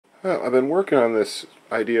Well, I've been working on this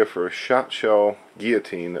idea for a shot shell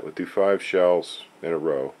guillotine that would do 5 shells in a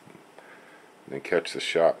row and then catch the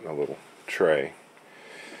shot in a little tray,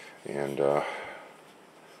 and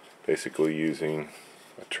basically using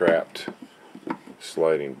a trapped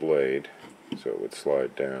sliding blade so it would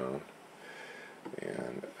slide down.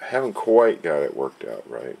 And I haven't quite got it worked out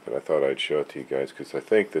right, but I thought I'd show it to you guys because I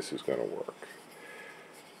think this is going to work.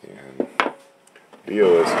 And the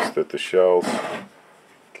deal is that the shells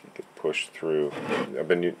can get pushed through. I've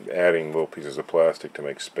been adding little pieces of plastic to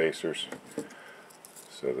make spacers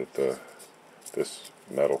so that this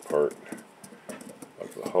metal part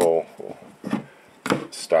of the hull will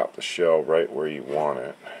stop the shell right where you want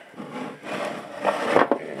it.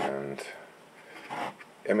 And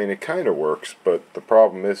I mean, it kind of works, but the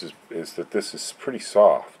problem is that this is pretty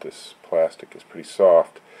soft. This plastic is pretty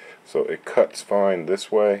soft, so it cuts fine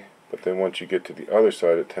this way, but then once you get to the other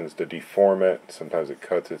side it tends to deform it. Sometimes it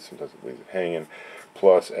cuts it, sometimes it leaves it hanging.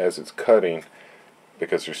 Plus, as it's cutting,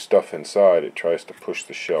 because there's stuff inside, it tries to push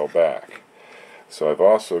the shell back. So I've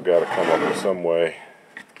also got to come up with some way,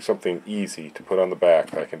 something easy to put on the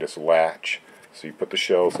back that I can just latch. So you put the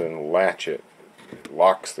shells in, latch it,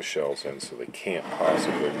 locks the shells in so they can't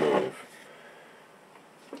possibly move.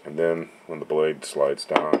 And then when the blade slides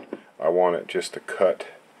down, I want it just to cut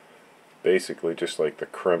basically just like the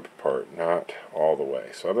crimp part, not all the way.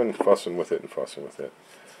 So I've been fussing with it,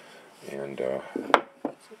 and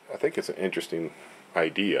I think it's an interesting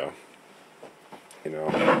idea. You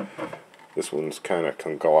know, this one's kind of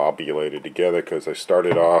conglobulated together because I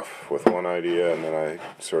started off with one idea and then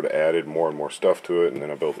I sort of added more and more stuff to it, and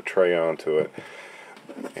then I built a tray onto it.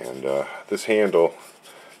 And this handle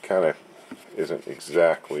kind of isn't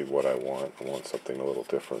exactly what I want. I want something a little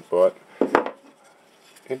different, but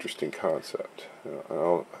interesting concept.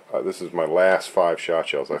 This is my last 5 shot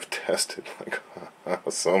shells I've tested. Like,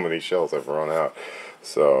 so many shells I've run out.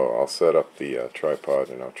 So I'll set up the tripod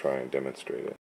and I'll try and demonstrate it.